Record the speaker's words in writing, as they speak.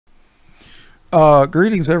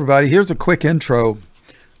Greetings, everybody. Here's a quick intro.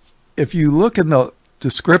 If you look in the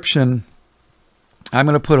description, I'm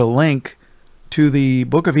going to put a link to the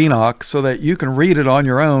book of Enoch so that you can read it on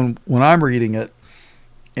your own when I'm reading it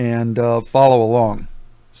and follow along.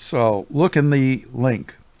 So look in the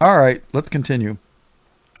link. All right, let's continue.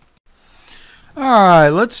 All right,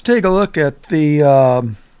 let's take a look at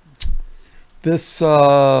the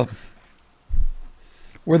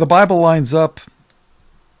where the Bible lines up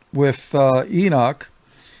with Enoch.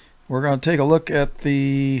 We're going to take a look at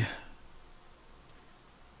the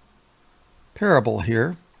parable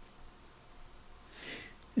here.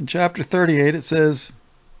 In chapter 38 it says,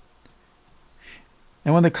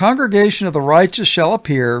 "And when the congregation of the righteous shall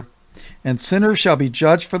appear, and sinners shall be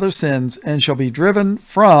judged for their sins, and shall be driven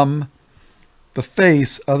from the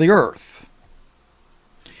face of the earth.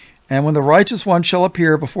 And when the righteous one shall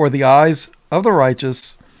appear before the eyes of the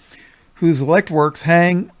righteous, whose elect works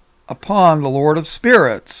hang upon the Lord of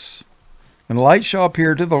spirits, and light shall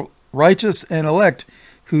appear to the righteous and elect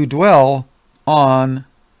who dwell on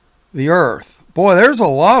the earth." Boy, there's a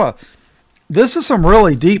lot of, this is some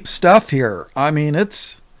really deep stuff here. I mean,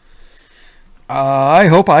 it's, I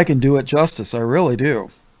hope I can do it justice. I really do.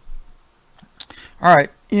 All right.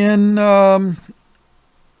 In the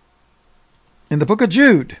book of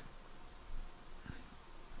Jude,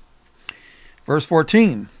 verse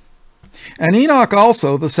 14, "And Enoch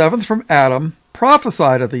also, the seventh from Adam,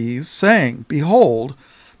 prophesied of these, saying, Behold,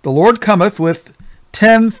 the Lord cometh with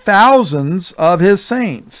 10,000s of his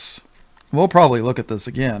saints." We'll probably look at this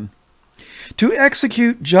again. "To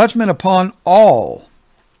execute judgment upon all,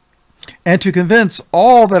 and to convince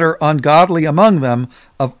all that are ungodly among them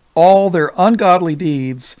of all their ungodly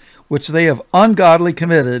deeds which they have ungodly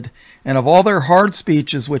committed, and of all their hard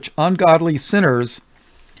speeches which ungodly sinners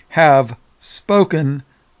have spoken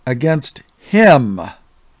against him."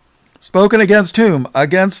 Spoken against whom?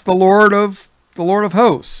 Against the Lord of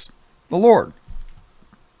hosts, the Lord.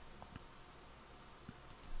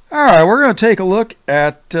 All right, we're going to take a look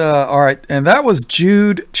at, all right, and that was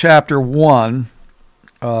Jude chapter 1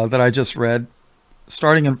 that I just read,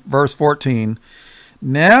 starting in verse 14.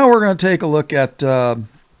 Now we're going to take a look at,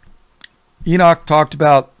 Enoch talked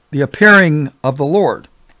about the appearing of the Lord.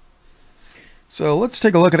 So let's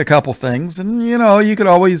take a look at a couple things, and you could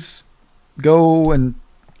always go and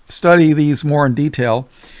study these more in detail.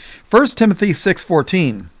 1 Timothy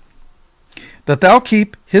 6:14, "That thou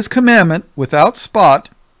keep his commandment without spot,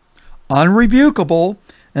 unrebukable,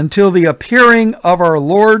 until the appearing of our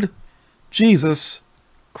Lord Jesus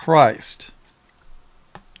Christ."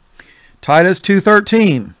 Titus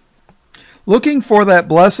 2:13, "Looking for that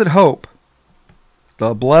blessed hope,"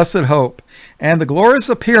 the blessed hope, "and the glorious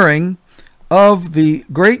appearing of the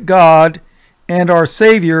great God and our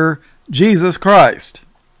Savior Jesus Christ."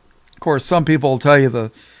 Of course, some people will tell you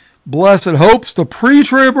the blessed hope's the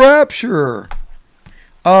pre-trib rapture.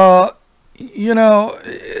 And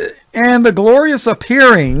the glorious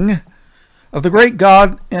appearing of the great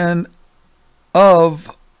God and our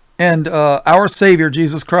Savior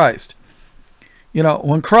Jesus Christ.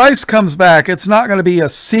 When Christ comes back, it's not going to be a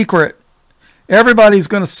secret. Everybody's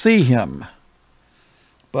going to see him.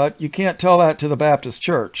 But you can't tell that to the Baptist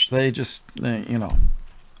church. They just, 2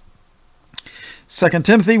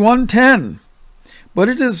 Timothy 1:10, "But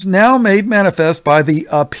it is now made manifest by the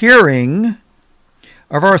appearing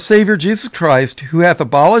of our Savior Jesus Christ, who hath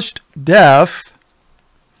abolished death,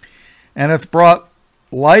 and hath brought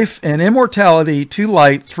life and immortality to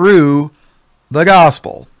light through the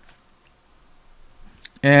gospel."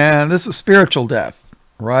 And this is spiritual death,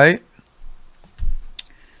 right?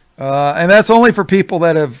 And that's only for people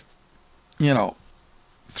that have,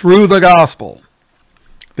 through the gospel,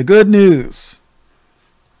 the good news.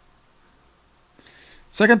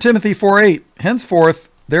 2 Timothy 4:8, "Henceforth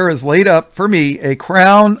there is laid up for me a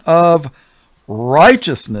crown of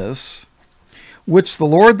righteousness, which the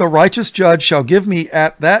Lord the righteous judge shall give me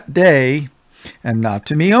at that day, and not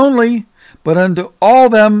to me only, but unto all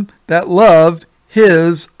them that love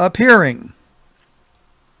his appearing."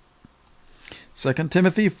 2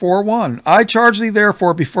 Timothy 4:1, "I charge thee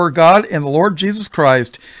therefore before God and the Lord Jesus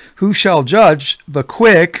Christ, who shall judge the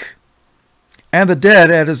quick and the dead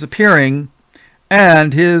at his appearing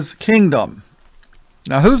and his kingdom."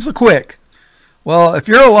 Now, who's the quick? Well, if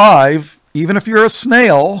you're alive, even if you're a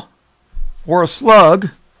snail or a slug,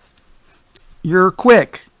 you're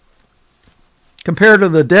quick compared to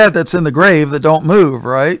the dead that's in the grave that don't move,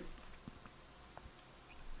 right?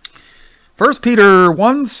 1 Peter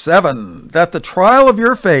 1:7, "That the trial of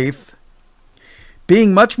your faith,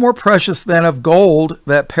 being much more precious than of gold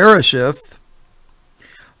that perisheth,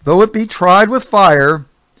 though it be tried with fire,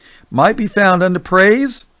 might be found unto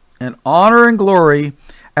praise and honor and glory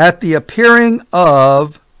at the appearing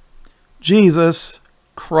of Jesus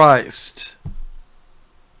Christ.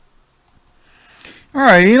 All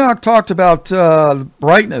right, Enoch talked about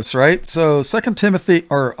brightness, right? So 2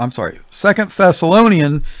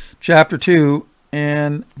 Thessalonians chapter 2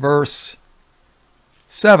 and verse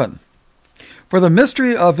 7. For the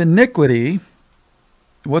mystery of iniquity,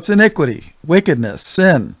 what's iniquity? Wickedness,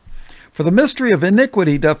 sin. For the mystery of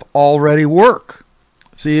iniquity doth already work.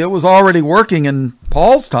 See, it was already working in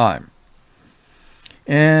Paul's time.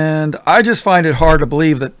 And I just find it hard to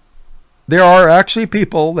believe that there are actually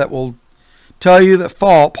people that will tell you that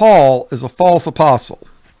Paul is a false apostle.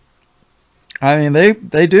 I mean,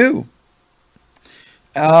 they do.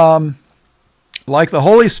 Like the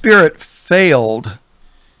Holy Spirit failed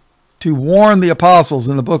to warn the apostles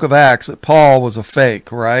in the book of Acts that Paul was a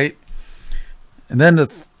fake, right? And then to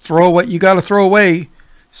throw away, you got to throw away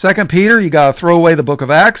 2 Peter, you got to throw away the book of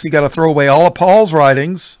Acts, you got to throw away all of Paul's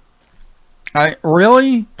writings.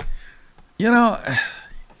 Really? You know,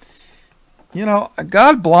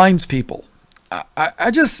 God blinds people.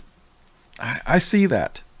 I see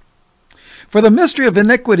that. For the mystery of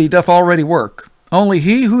iniquity doth already work. Only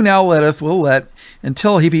he who now letteth will let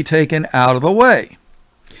until he be taken out of the way.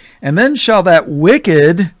 And then shall that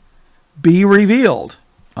wicked be revealed.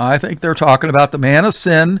 I think they're talking about the man of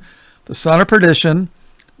sin, the son of perdition,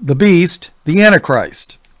 the beast, the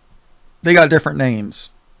Antichrist. They got different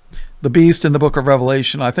names. The beast in the book of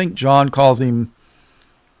Revelation, I think John calls him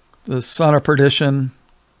the son of perdition,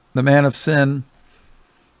 the man of sin,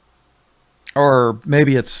 or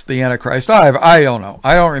maybe it's the Antichrist. I don't know.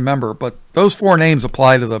 I don't remember, but those four names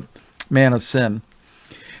apply to the man of sin.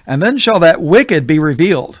 And then shall that wicked be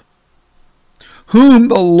revealed, whom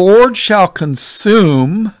the Lord shall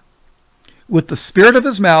consume with the spirit of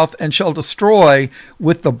his mouth, and shall destroy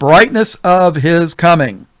with the brightness of his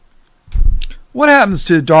coming. What happens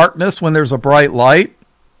to darkness when there's a bright light?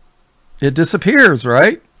 It disappears,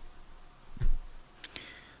 right?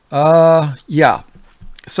 Yeah.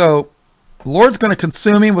 So the Lord's going to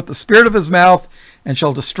consume him with the spirit of his mouth, and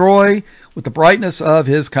shall destroy with the brightness of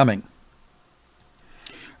his coming.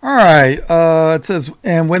 All right. It says,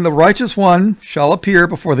 and when the righteous one shall appear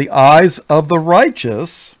before the eyes of the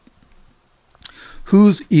righteous,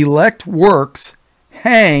 whose elect works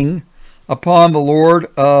hang upon the Lord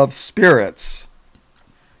of spirits.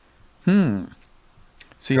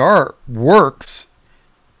 See, our works,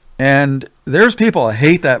 and there's people that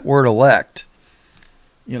hate that word elect.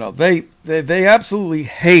 You know, they absolutely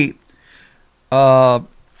hate the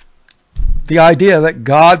idea that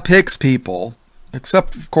God picks people,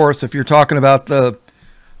 except, of course, if you're talking about the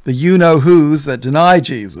you-know-whos that deny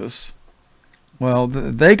Jesus. Well,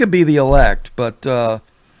 they could be the elect, but,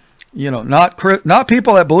 not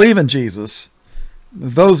people that believe in Jesus.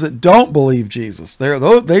 Those that don't believe Jesus,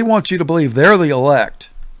 they want you to believe they're the elect.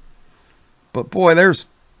 But boy, there's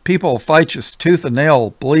people fight you tooth and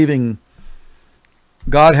nail believing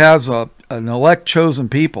God has an elect chosen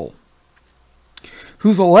people,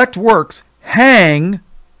 whose elect works hang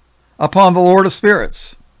upon the Lord of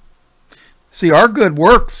spirits. See, our good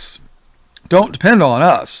works don't depend on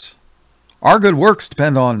us. Our good works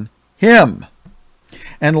depend on him.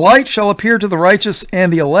 And light shall appear to the righteous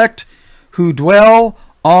and the elect who dwell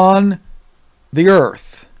on the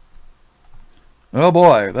earth. Oh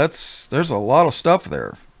boy, there's a lot of stuff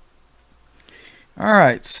there. All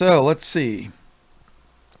right, so let's see.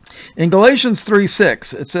 In Galatians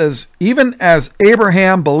 3:6, it says, even as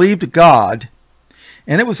Abraham believed God,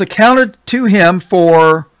 and it was accounted to him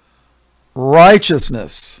for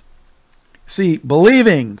righteousness. See,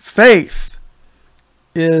 believing, faith,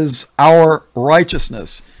 is our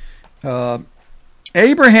righteousness.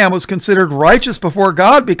 Abraham was considered righteous before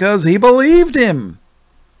God because he believed him.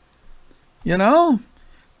 You know,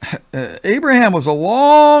 Abraham was a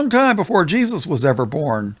long time before Jesus was ever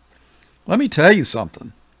born. Let me tell you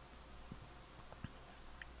something.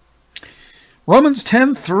 Romans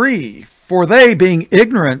 10:3, for they, being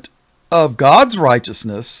ignorant of God's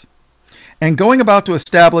righteousness, and going about to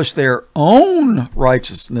establish their own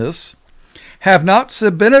righteousness, have not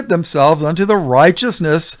submitted themselves unto the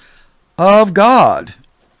righteousness of God.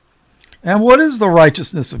 And what is the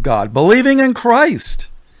righteousness of God? Believing in Christ.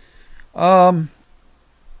 Romans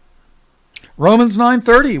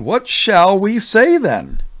 9:30, what shall we say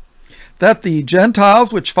then? That the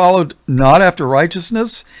Gentiles which followed not after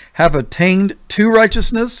righteousness have attained to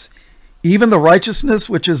righteousness, even the righteousness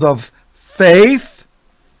which is of faith.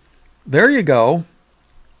 There you go.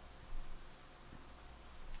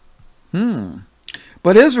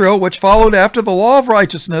 But Israel, which followed after the law of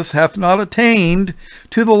righteousness, hath not attained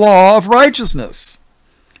to the law of righteousness.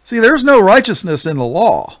 See, there's no righteousness in the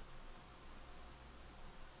law.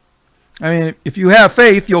 I mean, if you have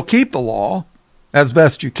faith, you'll keep the law as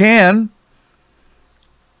best you can.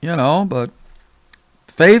 But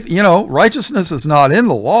faith, righteousness is not in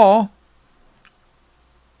the law.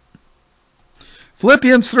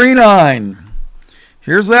 Philippians 3:9.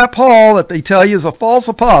 Here's that Paul that they tell you is a false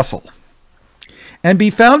apostle. And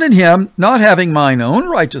be found in him, not having mine own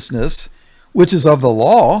righteousness, which is of the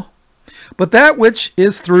law, but that which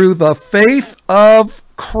is through the faith of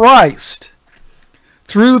Christ.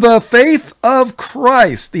 Through the faith of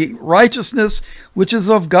Christ, the righteousness which is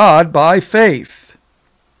of God by faith.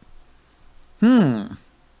 Yeah,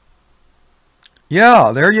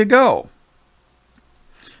 there you go.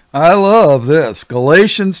 I love this.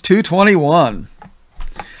 Galatians 2:21.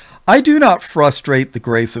 I do not frustrate the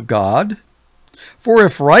grace of God, for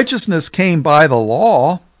if righteousness came by the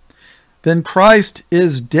law, then Christ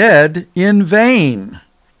is dead in vain.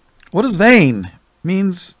 What is vain? It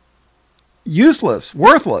means useless,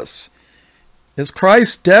 worthless. Is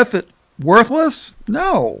Christ's death worthless?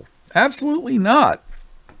 No, absolutely not.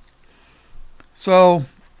 So,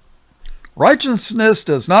 righteousness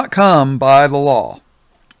does not come by the law.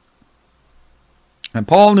 And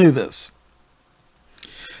Paul knew this.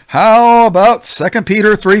 How about 2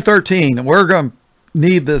 Peter 3:13? And we're going to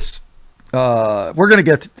need this. We're going to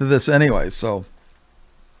get to this anyway. So,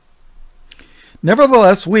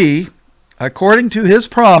 nevertheless, we, according to his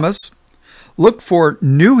promise, look for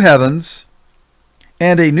new heavens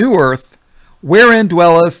and a new earth, wherein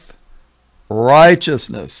dwelleth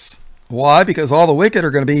righteousness. Why? Because all the wicked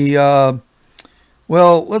are going to be,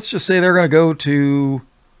 let's just say they're going to go to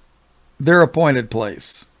their appointed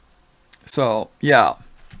place. So, yeah,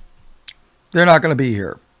 they're not going to be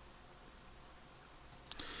here.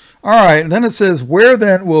 All right, and then it says, where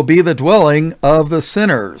then will be the dwelling of the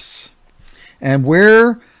sinners, and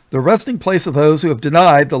where the resting place of those who have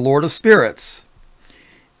denied the Lord of spirits?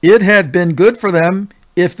 It had been good for them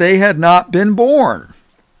if they had not been born.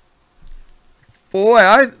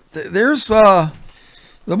 Boy, the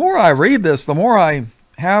more I read this, the more I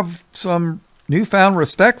have some newfound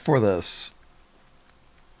respect for this.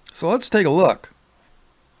 So let's take a look.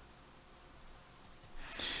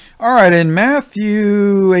 All right, in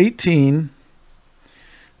Matthew 18,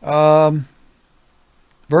 verse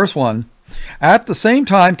 1, at the same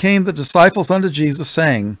time came the disciples unto Jesus,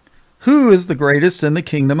 saying, who is the greatest in the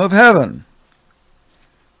kingdom of heaven?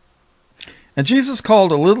 And Jesus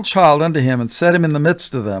called a little child unto him, and set him in the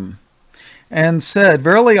midst of them, and said,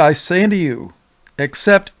 verily I say unto you,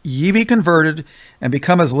 except ye be converted, and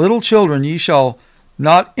become as little children, ye shall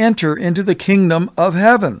not enter into the kingdom of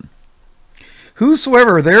heaven.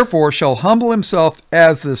 Whosoever therefore shall humble himself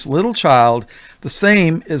as this little child, the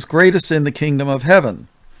same is greatest in the kingdom of heaven.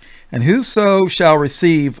 And whoso shall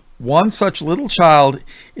receive one such little child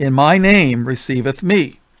in my name receiveth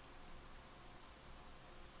me.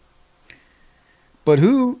 But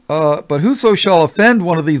whoso shall offend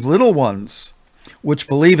one of these little ones, which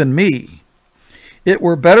believe in me, it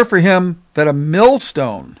were better for him that a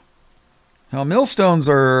millstone. Now, millstones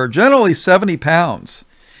are generally 70 pounds.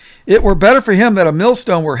 It were better for him that a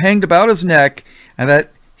millstone were hanged about his neck, and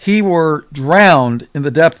that he were drowned in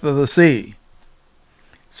the depth of the sea.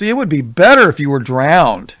 See, it would be better if you were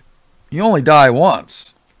drowned. You only die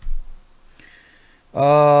once.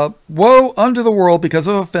 Woe unto the world because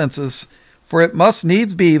of offenses, for it must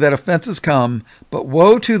needs be that offenses come, but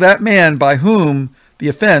woe to that man by whom the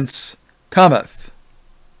offense cometh.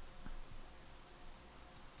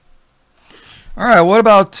 All right, what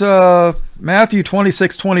about Matthew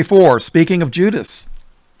 26:24, speaking of Judas?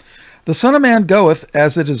 The Son of Man goeth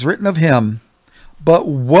as it is written of him, but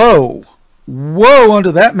woe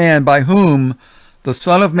unto that man by whom the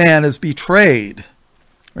Son of Man is betrayed.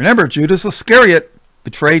 Remember, Judas Iscariot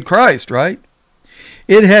betrayed Christ, right?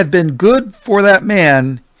 It had been good for that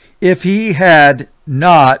man if he had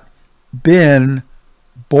not been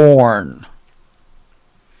born.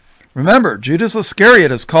 Remember, Judas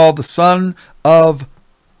Iscariot is called the son of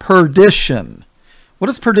perdition. What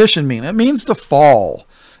does perdition mean? It means to fall.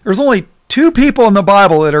 There's only two people in the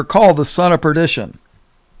Bible that are called the son of perdition.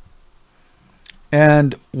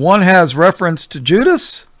 And one has reference to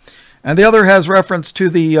Judas, and the other has reference to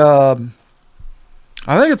the,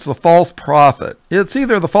 I think it's the false prophet. It's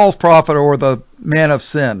either the false prophet or the man of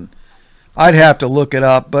sin. I'd have to look it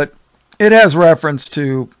up, but it has reference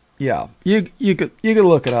to, yeah, you could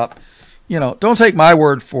look it up. Don't take my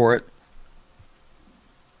word for it.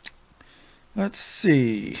 Let's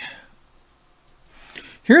see.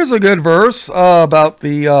 Here's a good verse about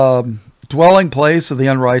the dwelling place of the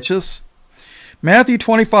unrighteous. Matthew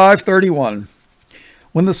 25:31.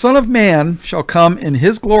 When the Son of Man shall come in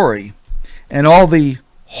his glory, and all the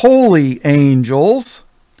holy angels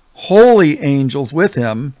with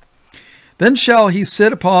him, then shall he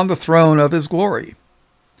sit upon the throne of his glory.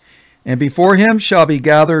 And before him shall be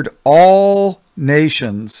gathered all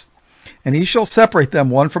nations, and he shall separate them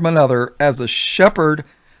one from another, as a shepherd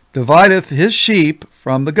divideth his sheep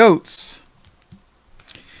from the goats.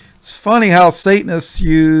 It's funny how Satanists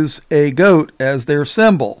use a goat as their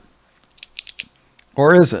symbol.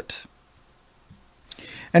 Or is it?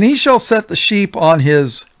 And he shall set the sheep on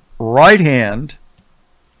his right hand,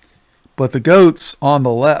 but the goats on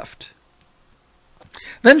the left.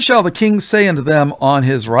 Then shall the king say unto them on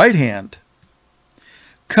his right hand,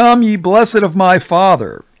 Come, ye blessed of my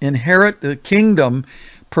Father, inherit the kingdom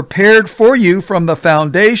prepared for you from the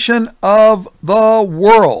foundation of the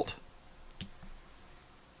world.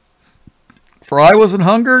 For I was an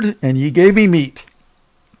hungered, and ye gave me meat.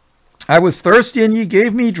 I was thirsty, and ye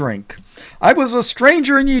gave me drink. I was a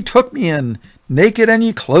stranger, and ye took me in, naked, and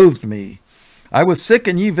ye clothed me. I was sick,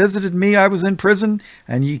 and ye visited me. I was in prison,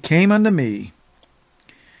 and ye came unto me.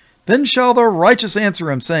 Then shall the righteous answer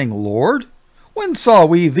him, saying, Lord, when saw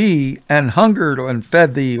we thee, and hungered, and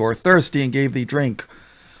fed thee, or thirsty, and gave thee drink?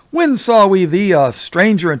 When saw we thee a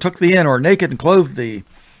stranger, and took thee in, or naked, and clothed thee?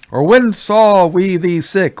 Or when saw we thee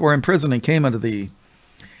sick, or in prison, and came unto thee?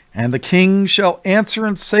 And the king shall answer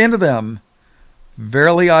and say unto them,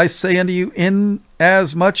 Verily I say unto you,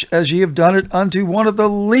 inasmuch as ye have done it unto one of the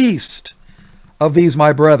least of these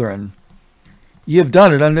my brethren, ye have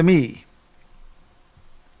done it unto me.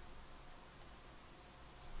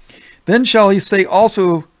 Then shall he say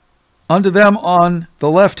also unto them on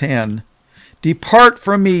the left hand, Depart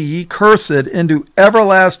from me, ye cursed, into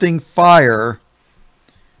everlasting fire,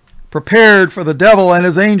 prepared for the devil and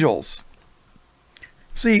his angels.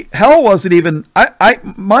 See, hell wasn't even,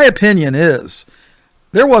 my opinion is,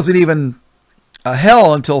 there wasn't even a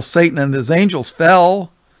hell until Satan and his angels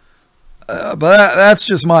fell. But that's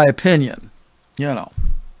just my opinion, you know.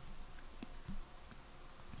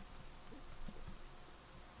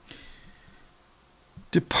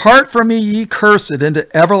 Depart from me, ye cursed, into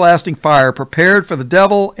everlasting fire, prepared for the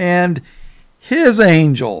devil and his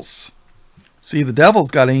angels. See, the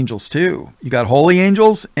devil's got angels too. You got holy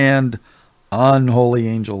angels and unholy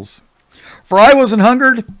angels. For I was an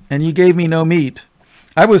hungered, and ye gave me no meat.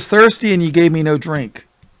 I was thirsty, and ye gave me no drink.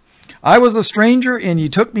 I was a stranger, and ye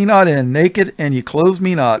took me not in, naked, and ye clothed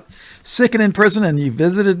me not, sick and in prison, and ye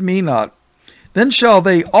visited me not. Then shall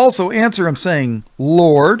they also answer him, saying,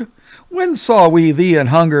 Lord, when saw we thee an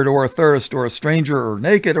hungered, or athirst, or a stranger, or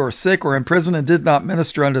naked, or sick, or in prison, and did not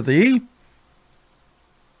minister unto thee?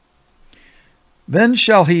 Then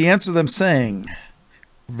shall he answer them, saying,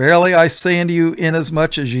 Verily I say unto you,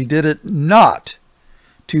 inasmuch as ye did it not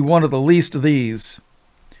to one of the least of these,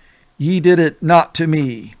 ye did it not to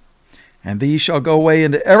me. And these shall go away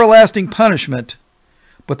into everlasting punishment,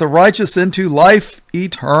 but the righteous into life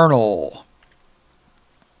eternal.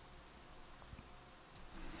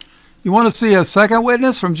 You want to see a second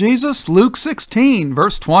witness from Jesus? Luke 16,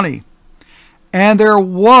 verse 20. And there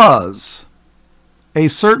was a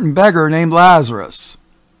certain beggar named Lazarus.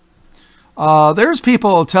 There's people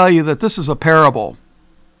who will tell you that this is a parable.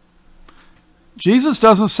 Jesus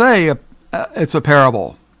doesn't say it's a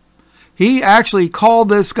parable. He actually called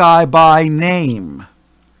this guy by name.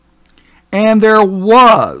 And there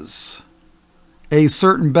was a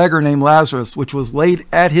certain beggar named Lazarus, which was laid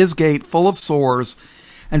at his gate full of sores,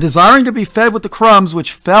 and desiring to be fed with the crumbs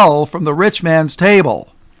which fell from the rich man's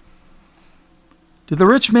table. Did the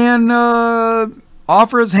rich man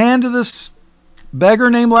offer his hand to this beggar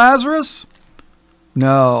named Lazarus?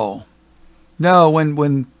 No. No,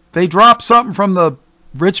 when they dropped something from the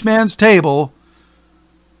rich man's table,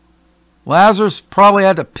 Lazarus probably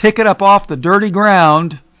had to pick it up off the dirty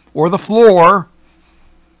ground or the floor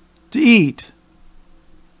to eat.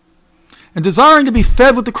 And desiring to be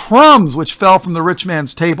fed with the crumbs which fell from the rich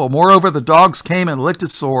man's table. Moreover, the dogs came and licked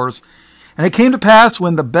his sores. And it came to pass,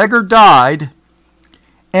 when the beggar died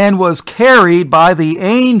and was carried by the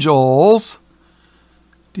angels.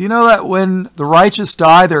 Do you know that when the righteous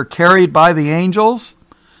die, they're carried by the angels?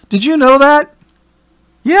 Did you know that?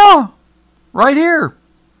 Yeah, right here.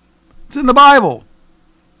 It's in the Bible.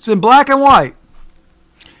 It's in black and white.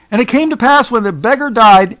 And it came to pass, when the beggar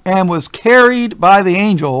died and was carried by the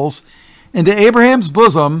angels into Abraham's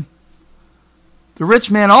bosom, the rich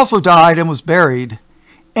man also died and was buried.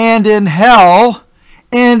 And in hell,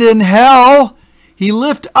 he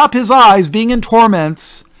lift up his eyes, being in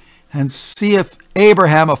torments, and seeth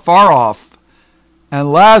Abraham afar off,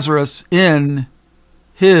 and Lazarus in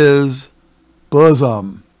his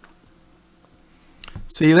bosom.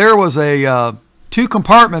 See, there was two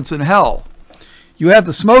compartments in hell. You had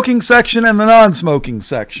the smoking section and the non-smoking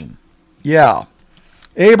section. Yeah.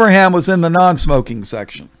 Abraham was in the non-smoking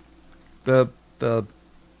section.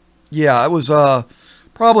 Yeah, it was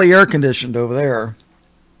probably air conditioned over there.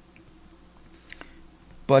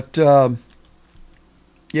 But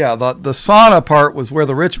yeah, the sauna part was where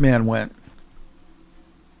the rich man went.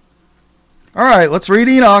 All right, let's read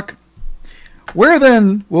Enoch. Where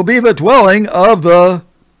then will be the dwelling of the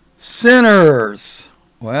sinners?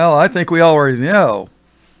 Well, I think we already know.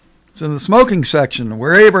 It's in the smoking section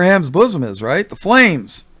where Abraham's bosom is, right? The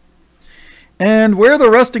flames. And where the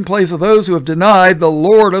resting place of those who have denied the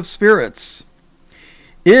Lord of spirits.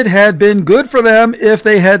 It had been good for them if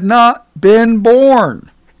they had not been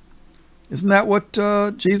born. Isn't that what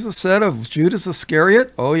Jesus said of Judas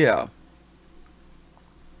Iscariot? Oh, yeah.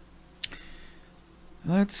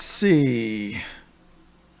 Let's see.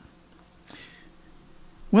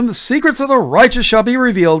 When the secrets of the righteous shall be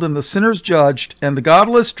revealed, and the sinners judged, and the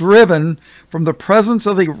godless driven from the presence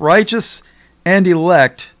of the righteous and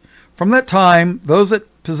elect, from that time those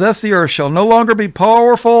that possess the earth shall no longer be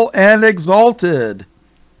powerful and exalted,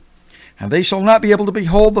 and they shall not be able to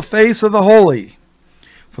behold the face of the holy.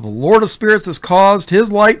 For the Lord of spirits has caused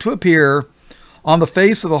his light to appear on the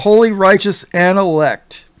face of the holy, righteous, and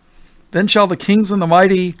elect. Then shall the kings and the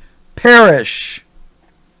mighty perish,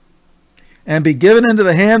 and be given into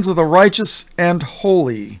the hands of the righteous and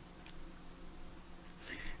holy.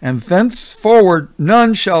 And thenceforward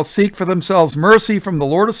none shall seek for themselves mercy from the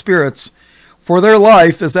Lord of spirits, for their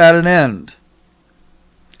life is at an end.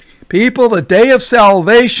 People, the day of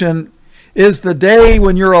salvation is the day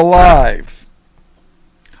when you're alive.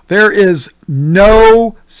 There is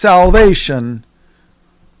no salvation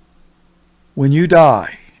when you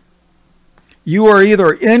die. You are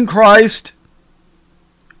either in Christ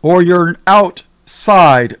or you're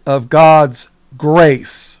outside of God's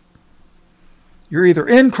grace. You're either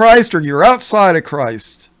in Christ or you're outside of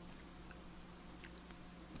Christ.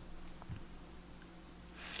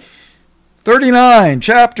 39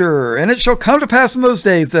 chapter. And it shall come to pass in those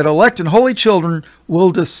days that elect and holy children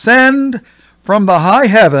will descend from the high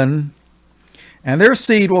heaven, and their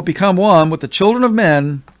seed will become one with the children of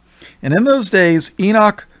men. And in those days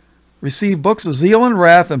Enoch received books of zeal and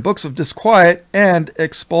wrath, and books of disquiet and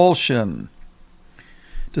expulsion.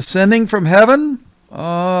 Descending from heaven?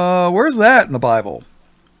 Where's that in the Bible?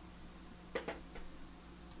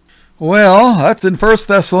 Well, that's in 1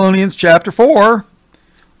 Thessalonians chapter 4.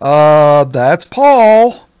 That's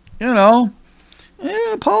Paul. You know,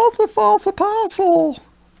 Paul's a false apostle.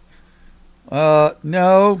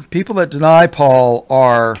 No, people that deny Paul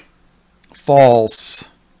are false.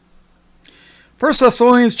 1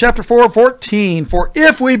 Thessalonians chapter 4:14, for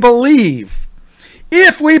if we believe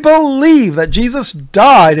that Jesus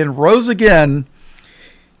died and rose again,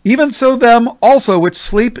 even so them also which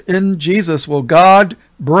sleep in Jesus will God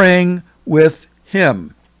bring with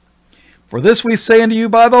him. For this we say unto you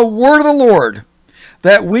by the word of the Lord,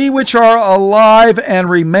 that we which are alive and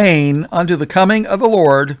remain unto the coming of the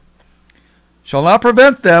Lord shall not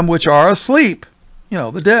prevent them which are asleep,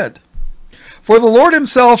 the dead. For the Lord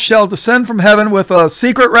himself shall descend from heaven with a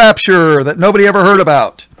secret rapture that nobody ever heard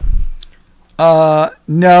about.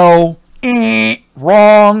 No.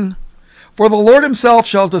 Wrong. For the Lord himself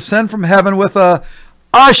shall descend from heaven with a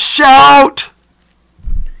shout.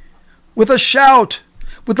 With a shout.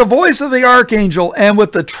 With the voice of the archangel and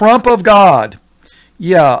with the trump of God.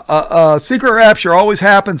 Yeah, a secret rapture always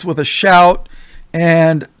happens with a shout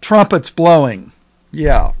and trumpets blowing.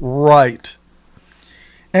 Yeah, right.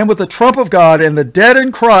 And with the trump of God, and the dead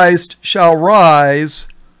in Christ shall rise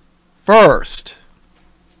first.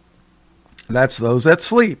 That's those that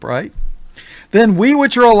sleep, right? Then we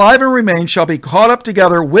which are alive and remain shall be caught up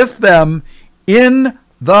together with them in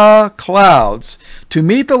the clouds to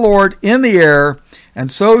meet the Lord in the air, and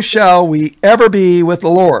so shall we ever be with the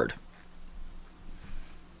Lord.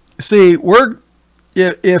 See,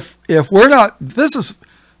 if we're not,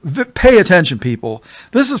 pay attention, people.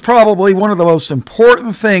 This is probably one of the most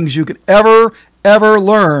important things you could ever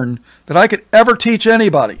learn, that I could ever teach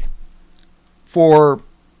anybody for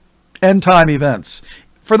end time events.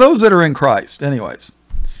 For those that are in Christ, anyways.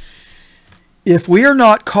 If we are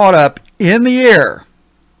not caught up in the air,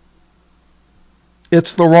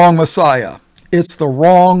 it's the wrong Messiah. It's the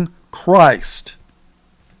wrong Christ.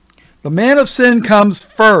 The man of sin comes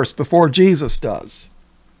first before Jesus does.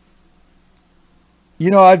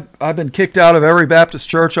 I've been kicked out of every Baptist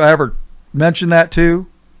church I ever mentioned that to.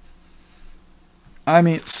 I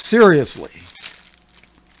mean, seriously.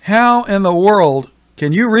 How in the world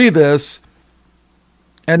can you read this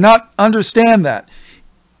and not understand that?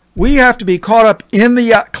 We have to be caught up in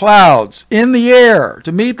the clouds, in the air,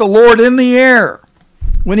 to meet the Lord in the air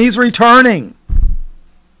when he's returning.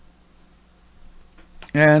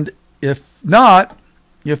 And if not,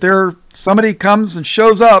 if somebody comes and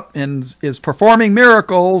shows up and is performing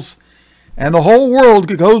miracles, and the whole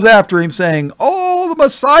world goes after him saying, "Oh, the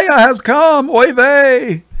Messiah has come, oy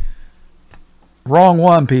vey." Wrong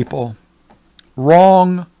one, people.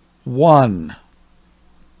 Wrong one.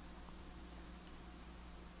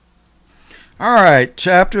 All right,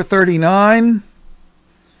 chapter 39,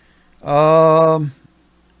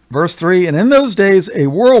 verse 3. And in those days a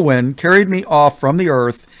whirlwind carried me off from the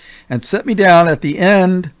earth and set me down at the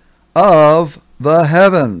end of the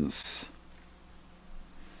heavens.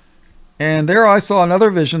 And there I saw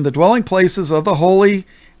another vision, the dwelling places of the holy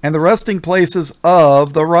and the resting places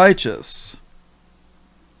of the righteous.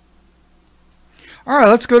 All right,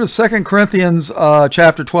 let's go to 2 Corinthians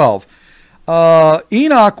chapter 12.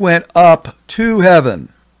 Enoch went up to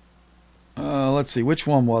heaven. Let's see, which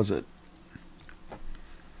one was it?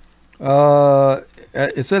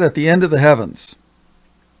 It said at the end of the heavens.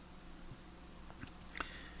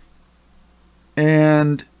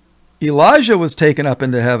 And Elijah was taken up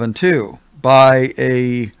into heaven too by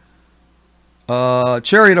a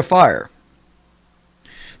chariot of fire.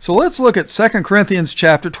 So let's look at 2 Corinthians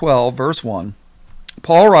chapter 12, verse 1.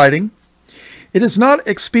 Paul writing, "It is not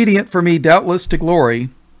expedient for me, doubtless, to glory.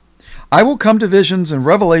 I will come to visions and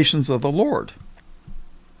revelations of the Lord.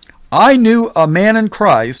 I knew a man in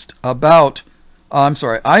Christ above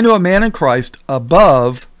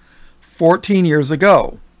 14 years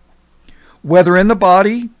ago. Whether in the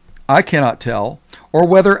body, I cannot tell, or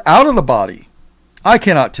whether out of the body, I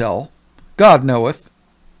cannot tell. God knoweth.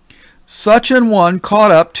 Such an one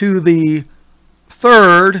caught up to the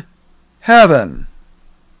third heaven."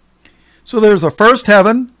 So there's a first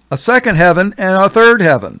heaven, a second heaven, and a third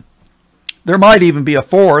heaven. There might even be a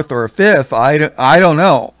fourth or a fifth. I don't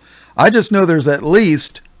know. I just know there's at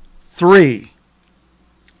least three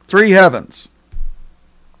heavens.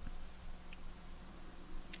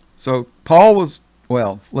 So Paul was,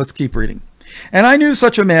 let's keep reading. "And I knew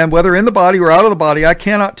such a man, whether in the body or out of the body, I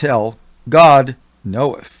cannot tell. God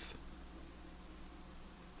knoweth.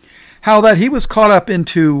 How that he was caught up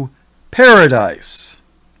into paradise."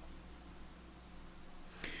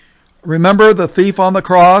 Remember the thief on the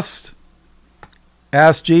cross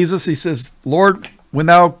asked Jesus, he says, "Lord, when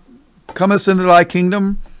thou comest into thy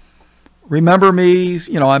kingdom, remember me."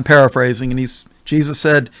 I'm paraphrasing. And Jesus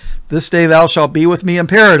said, "This day thou shalt be with me in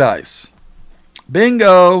paradise."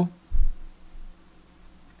 Bingo.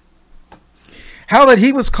 How that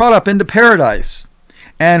he was caught up into paradise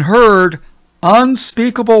and heard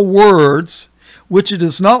unspeakable words which it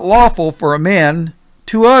is not lawful for a man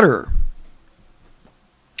to utter.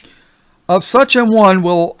 Of such an one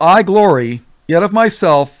will I glory, yet of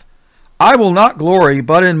myself I will not glory,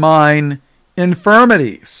 but in mine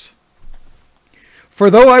infirmities. For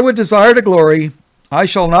though I would desire to glory, I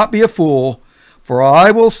shall not be a fool, for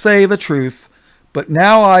I will say the truth. But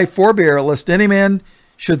now I forbear, lest any man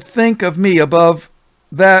should think of me above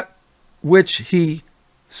that which he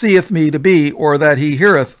seeth me to be, or that he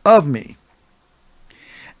heareth of me.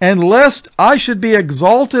 And lest I should be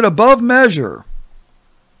exalted above measure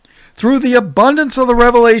through the abundance of the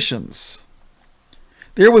revelations,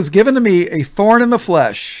 there was given to me a thorn in the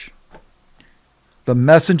flesh, the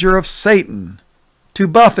messenger of Satan, to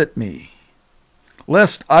buffet me,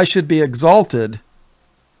 lest I should be exalted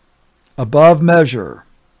above measure.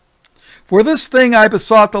 For this thing I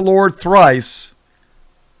besought the Lord thrice,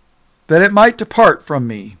 that it might depart from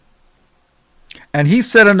me. And he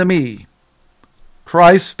said unto me,"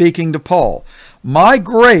 Christ speaking to Paul, "My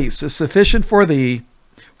grace is sufficient for thee,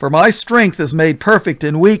 for my strength is made perfect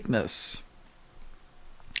in weakness.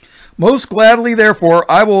 Most gladly, therefore,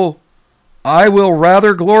 I will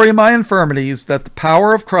rather glory in my infirmities, that the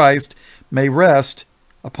power of Christ may rest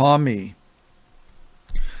upon me.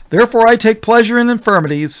 Therefore I take pleasure in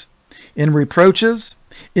infirmities, in reproaches,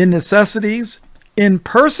 in necessities, in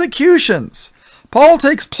persecutions." Paul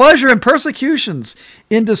takes pleasure in persecutions,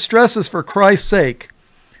 in distresses for Christ's sake.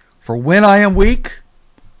 "For when I am weak,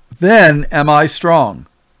 then am I strong.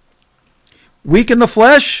 Weak in the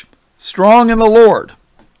flesh, strong in the Lord.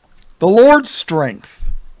 The Lord's strength.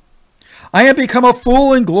 I am become a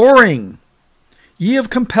fool in glorying. Ye have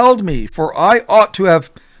compelled me, for I ought to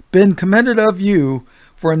have been commended of you.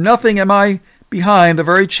 For in nothing am I behind the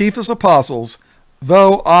very chiefest apostles,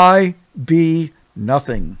 though I be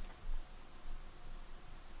nothing.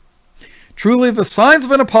 Truly the signs of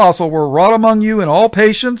an apostle were wrought among you in all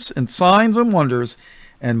patience and signs and wonders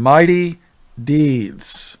and mighty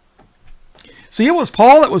deeds. See, it was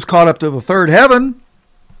Paul that was caught up to the third heaven,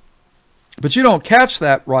 but you don't catch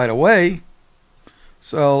that right away.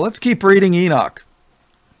 So let's keep reading Enoch.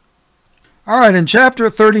 All right, in chapter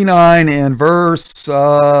 39 and verse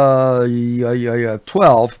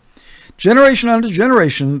 12, generation unto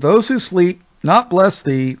generation, those who sleep not bless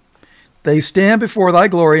thee, they stand before thy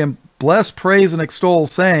glory and bless, praise, and extol,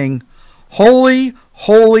 saying, Holy,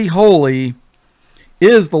 holy, holy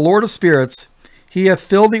is the Lord of spirits. He hath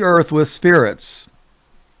filled the earth with spirits.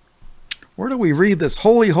 Where do we read this?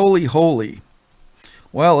 Holy, holy, holy.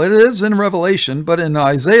 Well, it is in Revelation, but in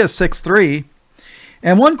Isaiah 6:3,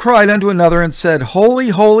 and one cried unto another and said, Holy,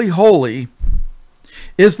 holy, holy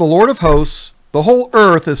is the Lord of hosts. The whole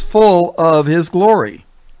earth is full of his glory.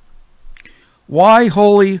 Why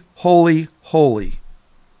holy, holy, holy?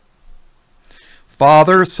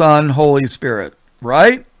 Father, Son, Holy Spirit,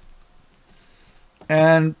 right?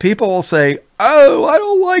 And people will say, oh, I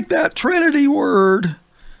don't like that Trinity word.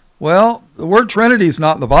 Well, the word Trinity is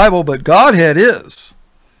not in the Bible, but Godhead is.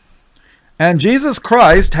 And Jesus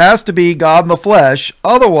Christ has to be God in the flesh.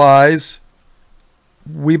 Otherwise,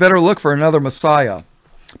 we better look for another Messiah.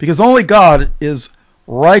 Because only God is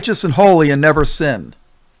righteous and holy and never sinned.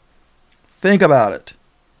 Think about it.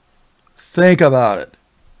 Think about it.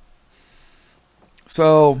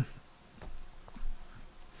 So,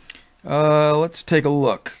 let's take a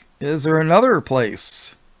look. Is there another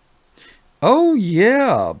place? Oh,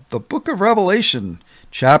 yeah. The book of Revelation,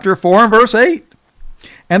 chapter 4 and verse 8.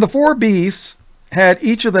 And the four beasts had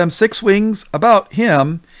each of them 6 wings about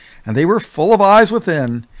him, and they were full of eyes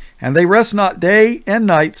within, and they rest not day and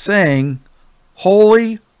night, saying,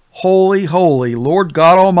 Holy, holy, holy, Lord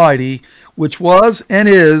God Almighty, which was and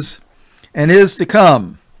is to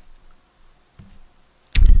come.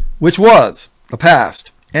 Which was, the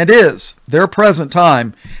past, and is, their present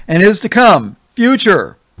time, and is to come,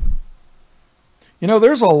 future. You know,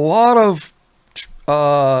 there's a lot of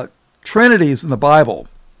trinities in the Bible.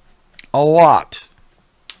 A lot.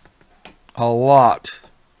 A lot.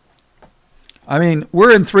 I mean,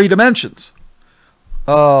 we're in 3 dimensions.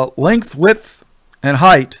 Length, width, and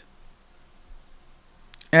height.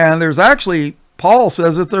 And there's actually, Paul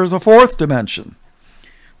says that there's a 4th dimension,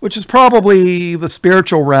 which is probably the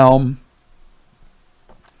spiritual realm.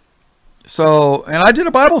 So, and I did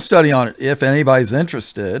a Bible study on it, if anybody's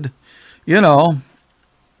interested, you know.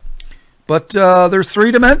 But there's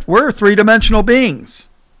we're 3-dimensional beings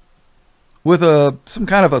with some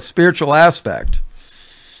kind of a spiritual aspect.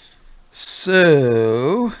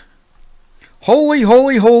 So, holy,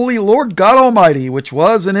 holy, holy, Lord God Almighty, which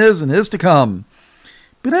was and is to come.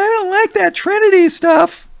 But I don't like that Trinity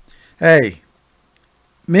stuff. Hey,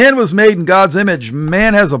 man was made in God's image.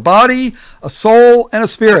 Man has a body, a soul, and a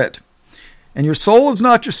spirit. And your soul is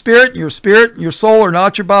not your spirit, and your soul are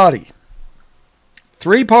not your body.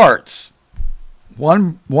 3 parts.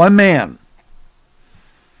 One man.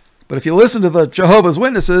 But if you listen to the Jehovah's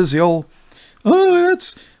Witnesses, that's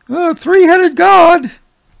a 3-headed God.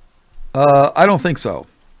 I don't think so.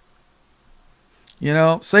 You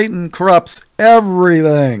know, Satan corrupts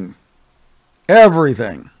everything.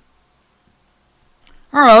 Everything.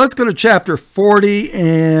 All right, let's go to chapter 40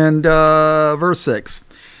 and verse 6.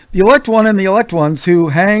 The elect one and the elect ones who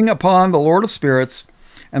hang upon the Lord of spirits,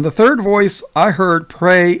 and the third voice I heard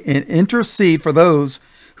pray and intercede for those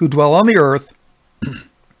who dwell on the earth,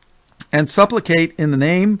 and supplicate in the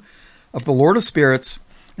name of the Lord of spirits.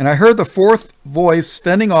 And I heard the 4th voice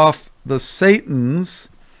fending off the Satans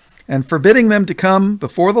and forbidding them to come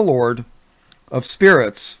before the Lord of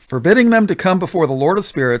spirits, forbidding them to come before the Lord of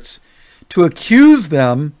spirits to accuse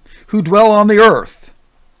them who dwell on the earth.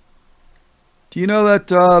 Do you know that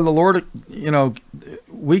the Lord,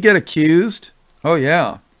 we get accused? Oh,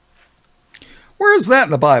 yeah. Where is that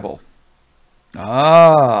in the Bible?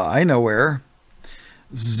 I know where.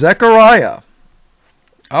 Zechariah.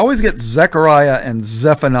 I always get Zechariah and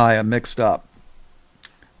Zephaniah mixed up.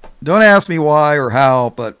 Don't ask me why or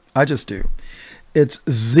how, but I just do. It's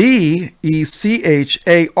Zechariah,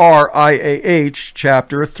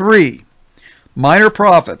 chapter 3. Minor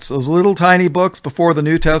prophets, those little tiny books before the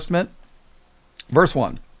New Testament. Verse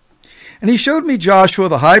 1. And he showed me Joshua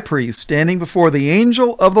the high priest standing before the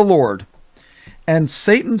angel of the Lord, and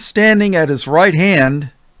Satan standing at his right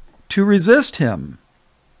hand to resist him.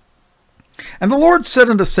 And the Lord said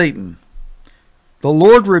unto Satan, The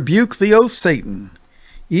Lord rebuke thee, O Satan.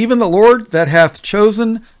 Even the Lord that hath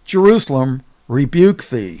chosen Jerusalem rebuke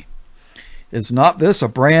thee. Is not this a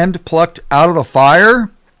brand plucked out of the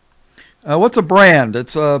fire? What's a brand?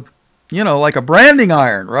 It's a like a branding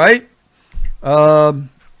iron, right? What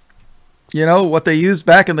they used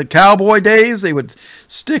back in the cowboy days, they would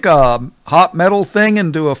stick a hot metal thing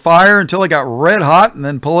into a fire until it got red hot and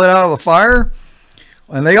then pull it out of the fire.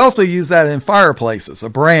 And they also use that in fireplaces, a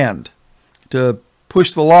brand, to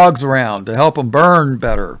push the logs around to help them burn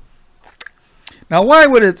better. Now, why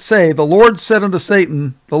would it say, the Lord said unto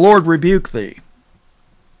Satan, the Lord rebuke thee?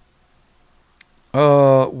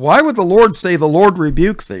 Why would the Lord say, the Lord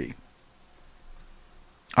rebuke thee?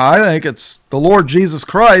 I think it's the Lord Jesus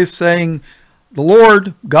Christ saying, the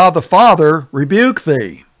Lord, God the Father, rebuke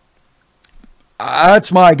thee.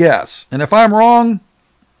 That's my guess. And if I'm wrong,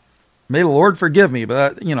 may the Lord forgive me.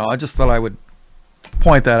 But, I just thought I would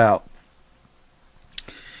point that out.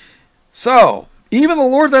 So, even the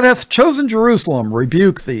Lord that hath chosen Jerusalem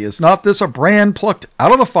rebuke thee. Is not this a brand plucked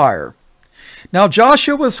out of the fire? Now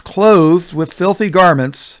Joshua was clothed with filthy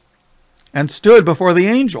garments and stood before the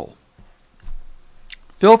angel.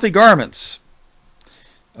 Filthy garments.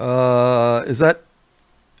 Is that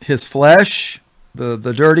his flesh? The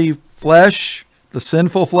dirty flesh? The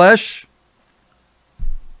sinful flesh?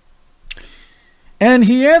 And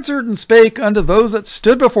he answered and spake unto those that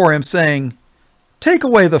stood before him, saying, Take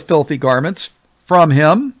away the filthy garments from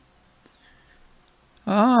him.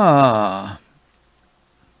 And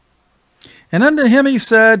unto him he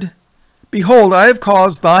said, Behold, I have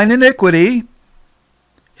caused thine iniquity,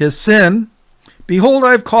 his sin. Behold,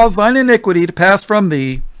 I have caused thine iniquity to pass from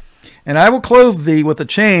thee, and I will clothe thee with a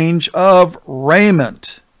change of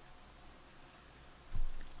raiment.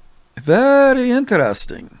 Very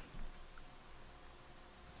interesting.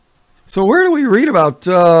 So where do we read about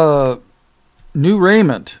new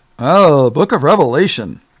raiment? Oh, book of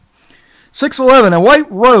Revelation. 6:11, and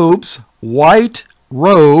white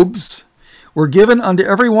robes were given unto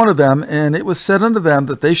every one of them, and it was said unto them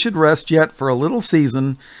that they should rest yet for a little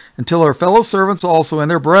season, until our fellow servants also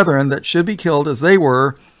and their brethren that should be killed as they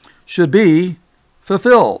were, should be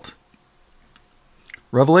fulfilled.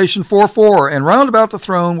 Revelation 4:4, and round about the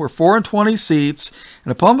throne were 24 seats,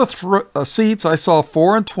 and upon the seats I saw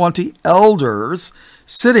 24 elders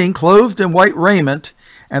sitting, clothed in white raiment,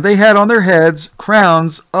 and they had on their heads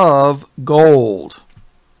crowns of gold.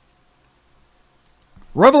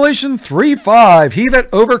 Revelation 3:5, he that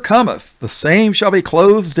overcometh, the same shall be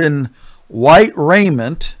clothed in white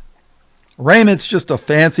raiment. Raiment's just a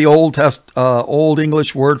fancy old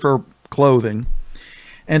English word for clothing.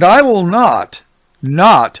 And I will not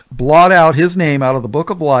blot out his name out of the book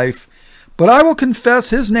of life, but I will confess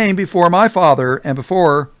his name before my Father and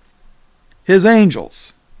before his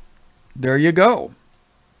angels. There you go.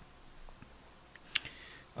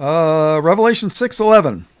 Revelation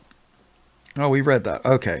 6:11. Oh, we read that.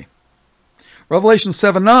 Okay. Revelation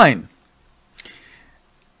 7:9.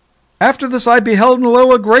 After this I beheld, and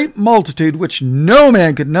lo, a great multitude, which no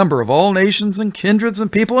man could number, of all nations and kindreds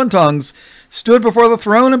and people and tongues, stood before the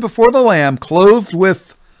throne and before the Lamb, clothed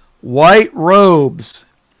with white robes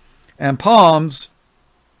and palms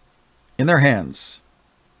in their hands.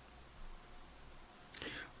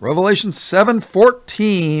 Revelation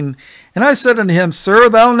 7:14. And I said unto him, Sir,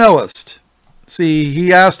 thou knowest. See,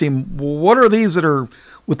 he asked him, what are these that are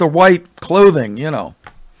with the white clothing,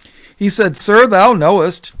 He said, Sir, thou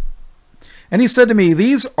knowest. And he said to me,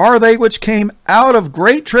 These are they which came out of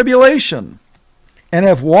great tribulation, and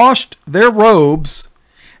have washed their robes,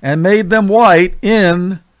 and made them white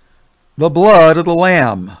in the blood of the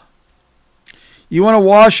Lamb. You want to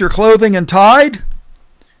wash your clothing in Tide?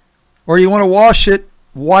 Or you want to wash it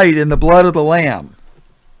white in the blood of the Lamb?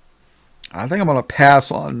 I think I'm going to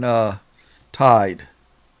pass on Tide.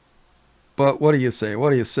 But what do you say? What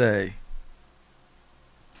do you say?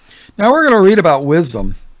 Now we're going to read about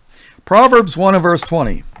wisdom. Proverbs 1 and verse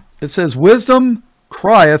 20. It says, Wisdom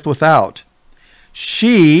crieth without.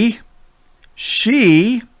 She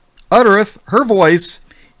uttereth her voice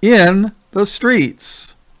in the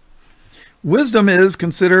streets. Wisdom is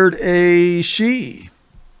considered a she.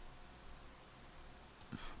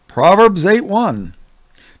 Proverbs 8:1.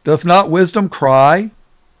 Doth not wisdom cry,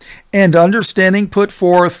 and understanding put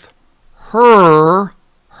forth her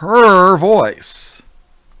voice?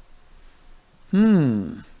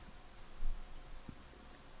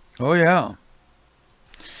 Oh, yeah.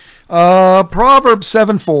 Proverbs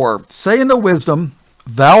 7:4. Say unto wisdom,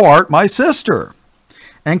 Thou art my sister,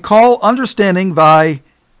 and call understanding thy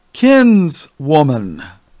kinswoman.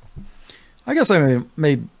 I guess I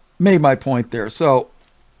made my point there. So,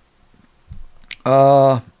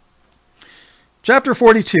 chapter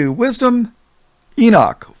 42, Wisdom,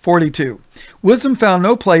 Enoch 42. Wisdom found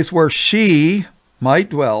no place where she might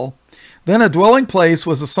dwell. Then a dwelling place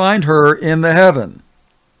was assigned her in the heaven.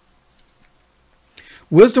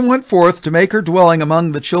 Wisdom went forth to make her dwelling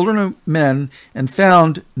among the children of men, and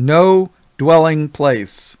found no dwelling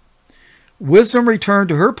place. Wisdom returned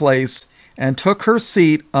to her place and took her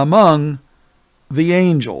seat among the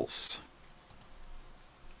angels.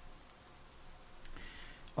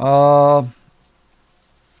 And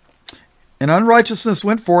unrighteousness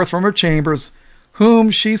went forth from her chambers, whom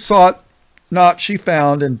she sought not she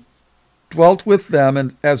found, and dwelt with them,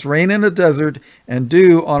 and as rain in a desert, and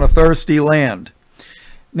dew on a thirsty land.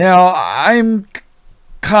 Now, I'm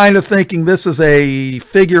kind of thinking this is a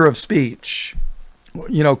figure of speech,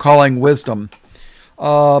 calling wisdom.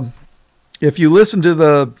 If you listen to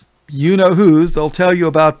the you-know-whos, they'll tell you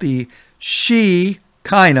about the Cainan,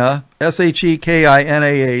 Shekinah,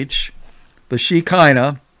 the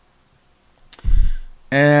Shekinah,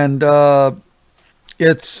 and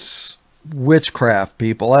it's witchcraft,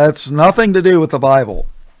 people. That's nothing to do with the Bible.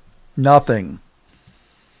 Nothing.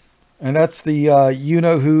 And that's the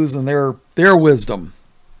you-know-whos and their wisdom,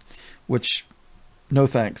 which, no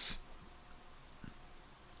thanks.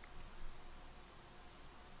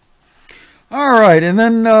 All right, and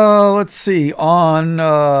then let's see, on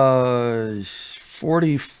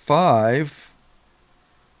 45,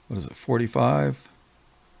 what is it, 45?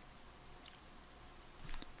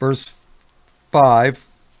 Verse 5,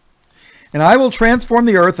 and I will transform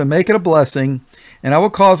the earth and make it a blessing, and I will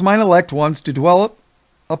cause mine elect ones to dwell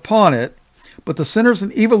upon it, but the sinners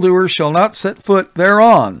and evildoers shall not set foot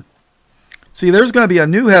thereon. See, there's going to be a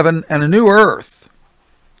new heaven and a new earth,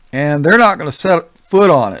 and they're not going to set foot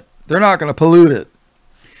on it. They're not going to pollute it.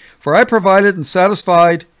 For I provided and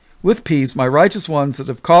satisfied with peace my righteous ones that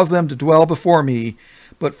have caused them to dwell before me,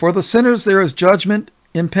 but for the sinners there is judgment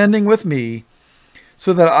impending with me,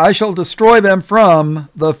 so that I shall destroy them from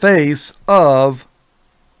the face of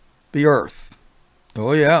the earth.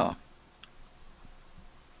 Oh, yeah.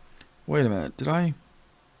 Wait a minute. Did I?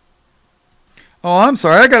 Oh, I'm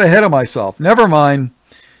sorry. I got ahead of myself. Never mind.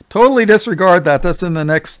 Totally disregard that. That's in the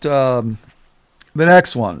next one.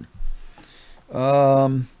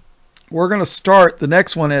 We're going to start the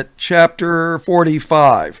next one at chapter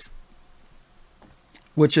 45,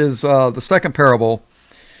 which is the second parable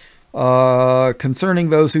concerning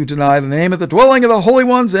those who deny the name of the dwelling of the holy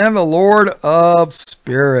ones and the Lord of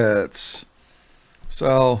spirits.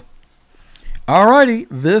 So, alrighty,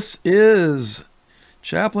 this is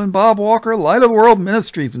Chaplain Bob Walker, Light of the World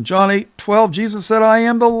Ministries. In John 8:12, Jesus said, I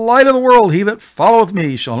am the light of the world. He that followeth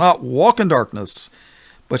me shall not walk in darkness,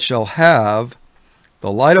 but shall have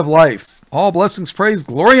the light of life. All blessings, praise,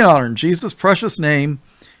 glory, and honor in Jesus' precious name.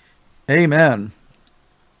 Amen.